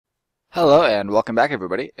Hello and welcome back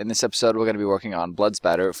everybody. In this episode we're going to be working on blood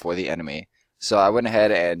spatter for the enemy. So I went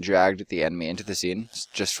ahead and dragged the enemy into the scene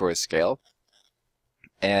just for his scale.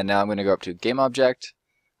 And now I'm going to go up to Game Object,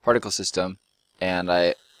 Particle System, and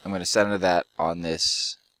I'm going to center that on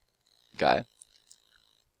this guy.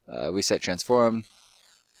 We set Transform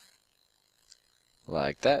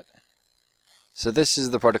like that. So this is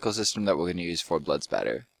the particle system that we're going to use for blood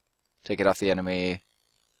spatter. Take it off the enemy,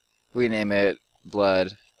 rename it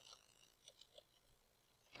Blood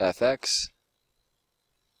FX.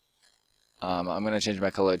 I'm going to change my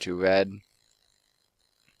color to red.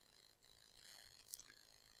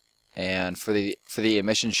 And for the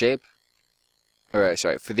emission shape, for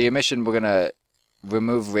the emission we're going to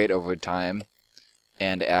remove rate over time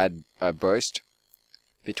and add a burst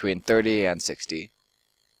between 30 and 60.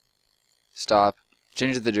 Stop.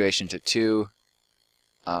 Change the duration to 2.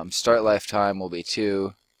 Start lifetime will be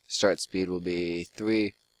 2. Start speed will be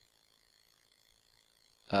 3.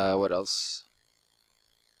 What else?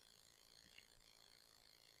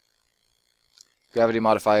 Gravity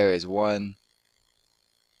modifier is 1.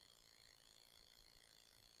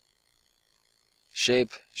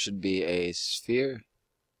 Shape should be a sphere.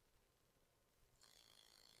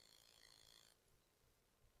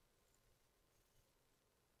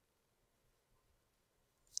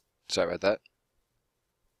 Sorry about that.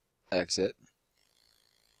 Exit.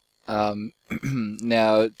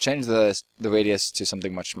 Now change the radius to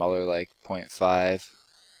something much smaller, like 0.5.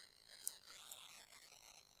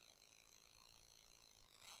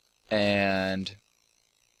 And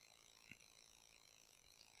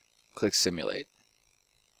click Simulate.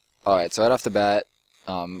 Alright, so right off the bat,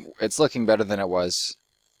 it's looking better than it was,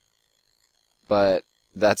 but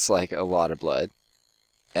that's like a lot of blood.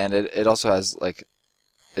 And it also has like,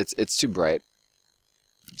 it's too bright.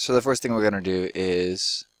 So the first thing we're going to do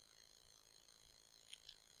is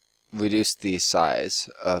reduce the size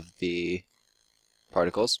of the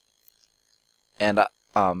particles. And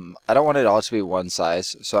I don't want it all to be one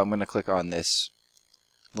size, so I'm going to click on this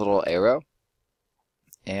little arrow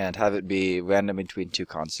and have it be random between two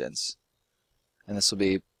constants. And this will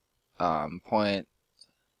be 0.05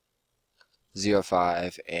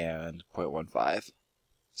 and 0.15.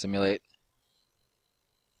 Simulate.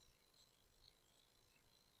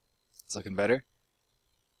 It's looking better.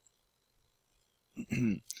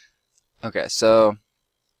 Okay, so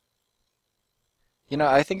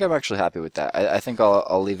I think I'm actually happy with that. I think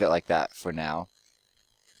I'll leave it like that for now.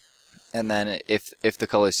 And then if the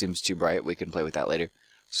color seems too bright, we can play with that later.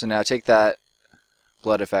 So now take that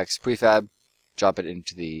Blood Effects prefab, drop it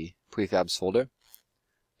into the prefabs folder,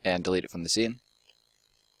 and delete it from the scene.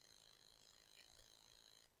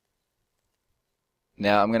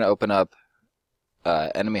 Now I'm going to open up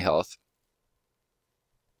enemy health.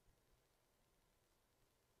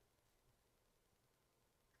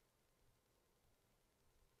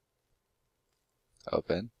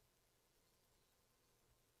 Open.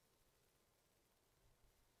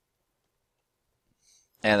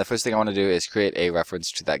 And the first thing I want to do is create a reference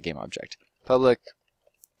to that game object. Public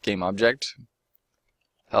game object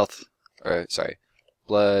health,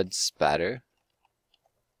 blood spatter,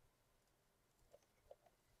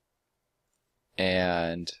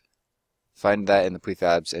 and find that in the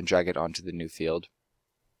prefabs and drag it onto the new field.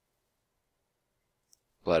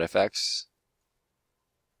 Blood effects.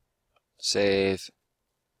 Save.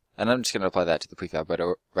 And I'm just going to apply that to the prefab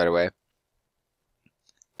right away.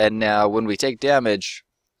 And now when we take damage,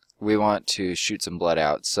 we want to shoot some blood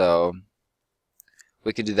out. So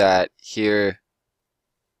we could do that here,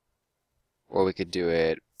 or we could do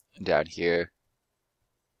it down here.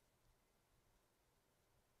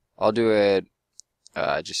 I'll do it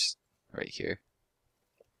just right here.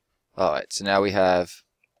 Alright, so now we have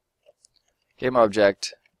game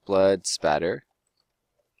object, blood spatter,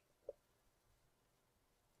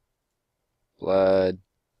 blood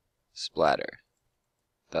splatter.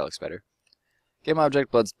 That looks better. Game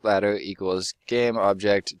object blood splatter equals game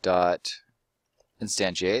object dot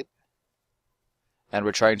instantiate, and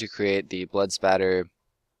we're trying to create the blood spatter.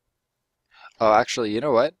 Oh, actually, you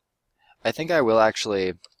know what? I think I will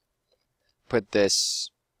actually put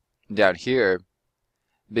this down here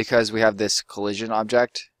because we have this collision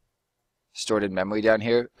object stored in memory down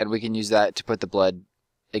here, and we can use that to put the blood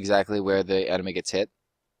exactly where the enemy gets hit.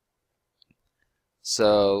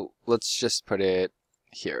 So let's just put it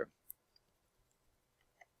here.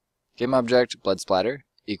 Game object blood splatter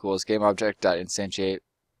equals game object dot instantiate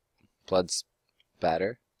blood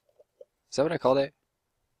spatter. Is that what I called it?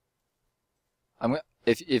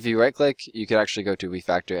 If you right click, you can actually go to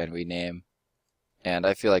refactor and rename, and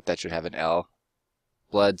I feel like that should have an L.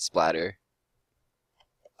 Blood splatter.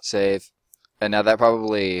 save, and now that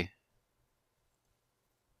probably,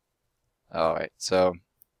 alright, so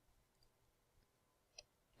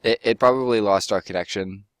it probably lost our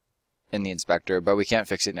connection in the inspector, but we can't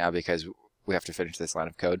fix it now because we have to finish this line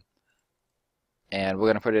of code. And we're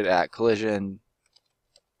going to put it at collision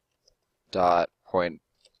dot point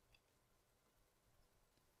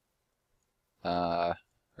or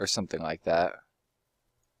something like that.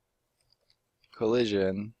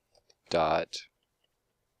 Collision dot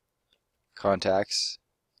contacts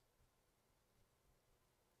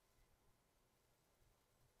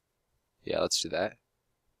let's do that.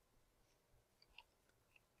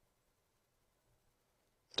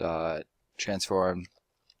 Dot transform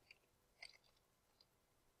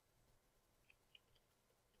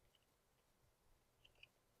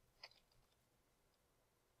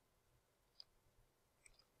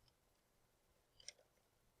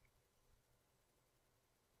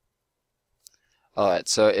Alright,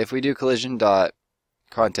 so if we do collision dot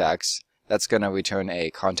contacts, that's going to return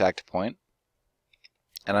a contact point.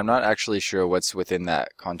 And I'm not actually sure what's within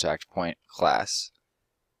that contact point class.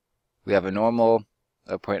 We have a normal,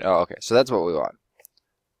 a point, oh okay, so that's what we want.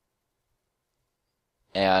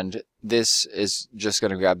 And this is just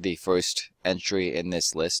going to grab the first entry in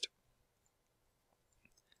this list.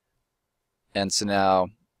 And so now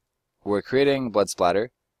we're creating blood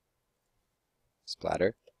splatter.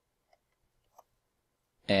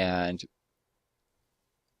 And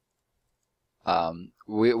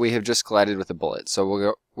we have just collided with a bullet.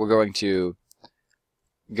 So we're going to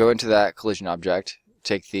go into that collision object,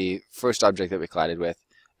 take the first object that we collided with,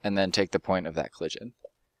 and then take the point of that collision.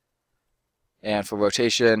 And for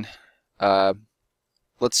rotation,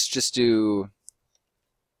 let's just do,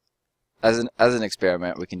 as an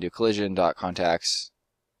experiment, we can do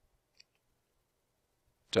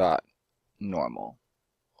collision.contacts.normal.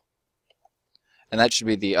 And that should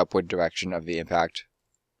be the upward direction of the impact.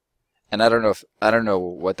 And I don't know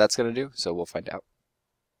what that's going to do, so we'll find out.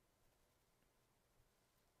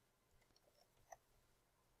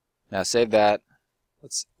 Now save that.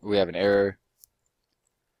 We have an error.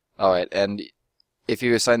 Alright, and if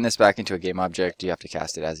you assign this back into a game object, you have to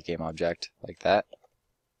cast it as a game object, like that.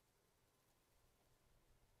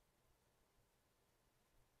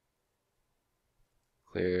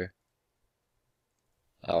 Clear.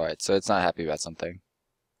 Alright, so it's not happy about something.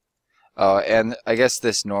 Oh, and I guess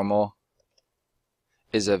this normal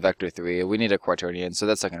is a vector 3. We need a quaternion, so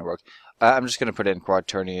that's not going to work. I'm just going to put in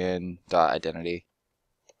quaternion.identity.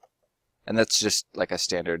 And that's just like a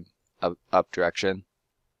standard up direction.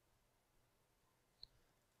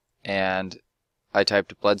 And I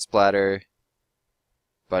typed blood splatter,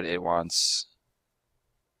 but it wants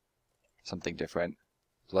something different.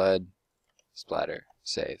 Blood splatter,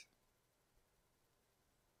 save.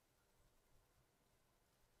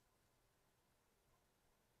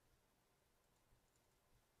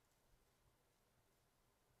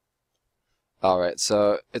 Alright,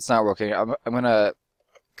 so it's not working. I'm going to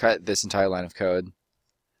cut this entire line of code,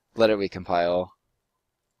 let it recompile,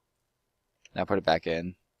 now put it back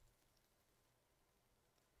in.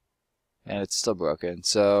 And it's still broken,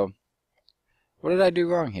 so what did I do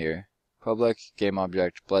wrong here? Public game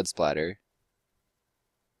object blood splatter.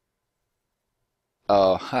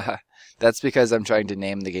 Oh, haha, that's because I'm trying to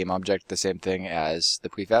name the game object the same thing as the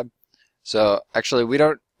prefab. So actually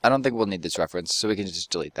I don't think we'll need this reference, so we can just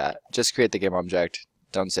delete that. Just create the game object,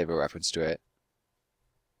 don't save a reference to it.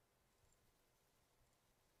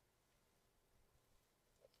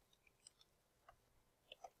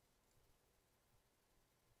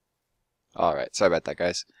 Alright, sorry about that,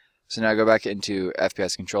 guys. So now go back into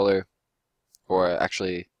FPS controller, or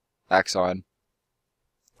actually Axon,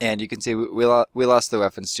 and you can see we lost the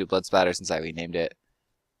reference to blood splatter since I renamed it.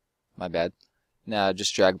 My bad. Now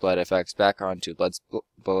just drag blood FX back onto blood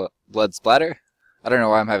splatter. I don't know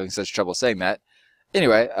why I'm having such trouble saying that.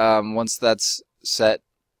 Anyway, once that's set,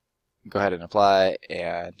 go ahead and apply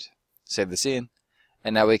and save the scene.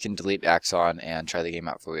 And now we can delete Axon and try the game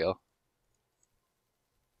out for real.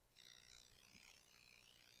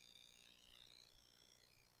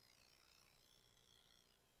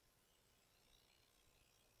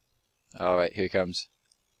 Alright, here he comes.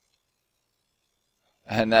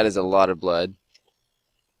 And that is a lot of blood.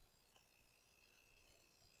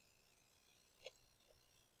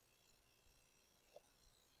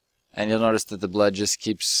 And you'll notice that the blood just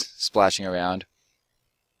keeps splashing around.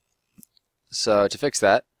 So to fix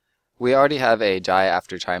that, we already have a die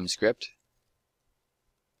after time script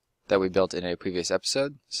that we built in a previous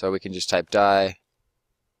episode. So we can just type die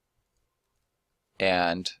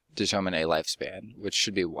and determine a lifespan, which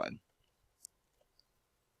should be 1.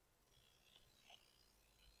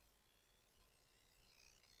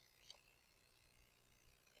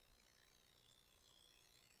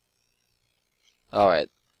 Alright.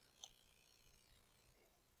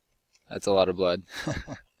 That's a lot of blood.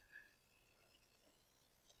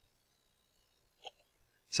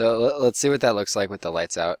 So let's see what that looks like with the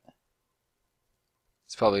lights out.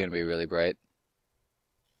 It's probably going to be really bright.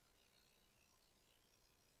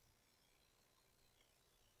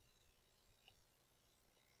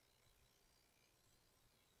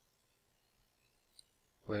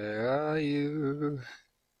 Where are you?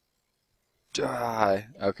 Die.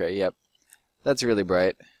 Okay, yep. That's really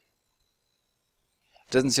bright.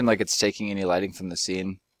 Doesn't seem like it's taking any lighting from the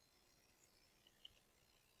scene.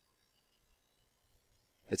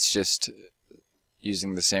 It's just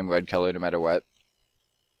using the same red color no matter what.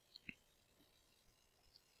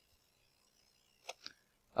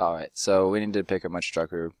 Alright, so we need to pick a much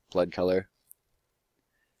darker blood color.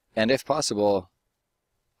 And if possible,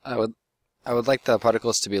 I would like the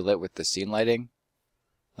particles to be lit with the scene lighting.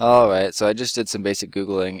 Alright, so I just did some basic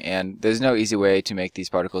Googling, and there's no easy way to make these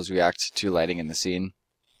particles react to lighting in the scene.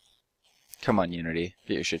 Come on, Unity,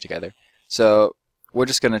 get your shit together. So, we're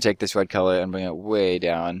just going to take this red color and bring it way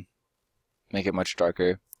down, make it much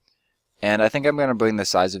darker. And I think I'm going to bring the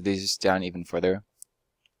size of these down even further.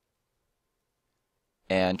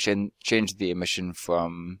 And change the emission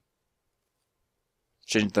from...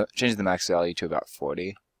 change the max value to about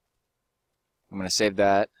 40. I'm going to save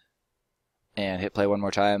that and hit play one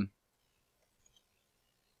more time.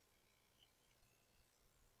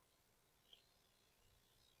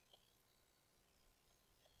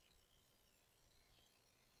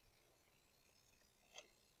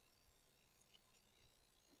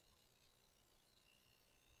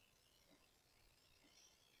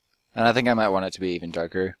 And I think I might want it to be even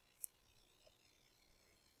darker.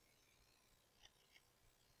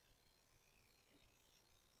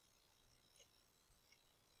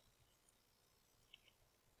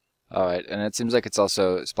 Alright, and it seems like it's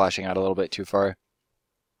also splashing out a little bit too far.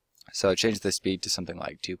 So change the speed to something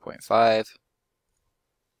like 2.5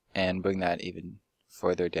 and bring that even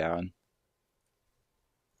further down.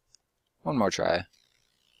 One more try.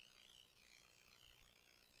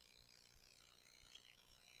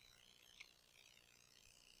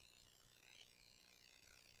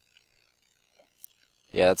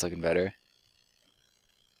 Yeah, that's looking better.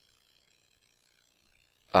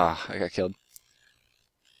 Ah, I got killed.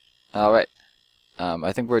 Alright.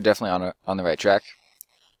 I think we're definitely on the right track.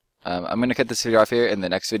 I'm going to cut this video off here. In the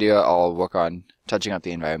next video, I'll work on touching up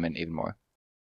the environment even more.